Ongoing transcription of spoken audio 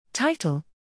Title: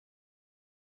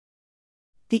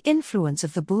 The Influence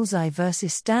of the Bullseye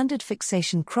versus Standard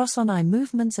Fixation Cross on Eye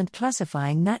Movements and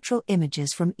Classifying Natural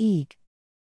Images from EEG.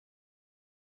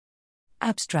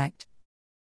 Abstract: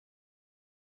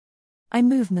 Eye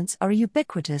movements are a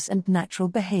ubiquitous and natural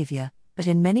behavior, but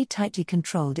in many tightly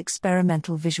controlled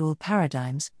experimental visual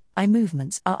paradigms, eye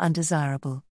movements are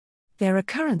undesirable. Their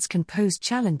occurrence can pose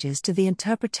challenges to the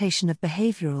interpretation of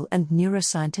behavioral and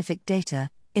neuroscientific data,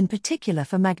 in particular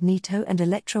for magneto- and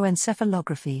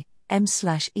electroencephalography,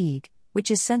 EEG,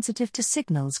 which is sensitive to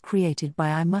signals created by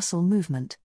eye muscle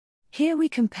movement. Here we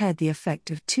compared the effect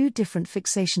of two different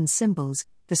fixation symbols,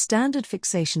 the standard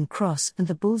fixation cross and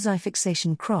the bullseye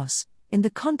fixation cross, in the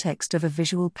context of a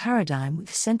visual paradigm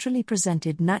with centrally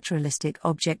presented naturalistic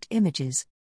object images.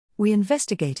 We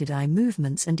investigated eye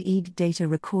movements and EEG data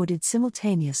recorded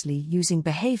simultaneously using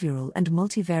behavioral and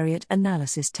multivariate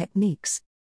analysis techniques.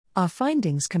 Our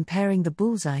findings comparing the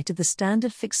bullseye to the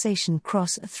standard fixation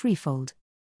cross are threefold.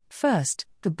 First,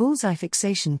 the bullseye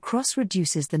fixation cross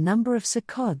reduces the number of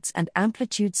saccades and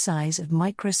amplitude size of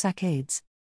microsaccades.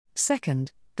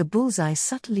 Second, the bullseye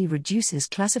subtly reduces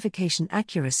classification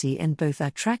accuracy in both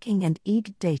eye tracking and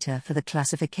EEG data for the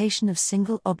classification of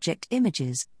single object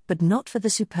images, but not for the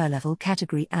superlevel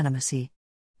category animacy.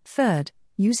 Third,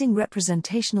 using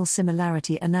representational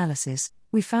similarity analysis,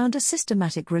 we found a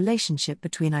systematic relationship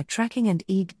between eye tracking and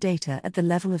EEG data at the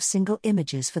level of single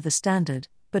images for the standard,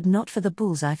 but not for the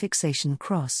bullseye fixation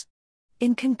cross.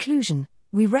 In conclusion,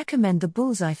 we recommend the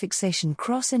bullseye fixation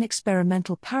cross in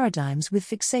experimental paradigms with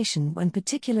fixation when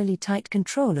particularly tight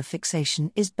control of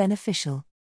fixation is beneficial.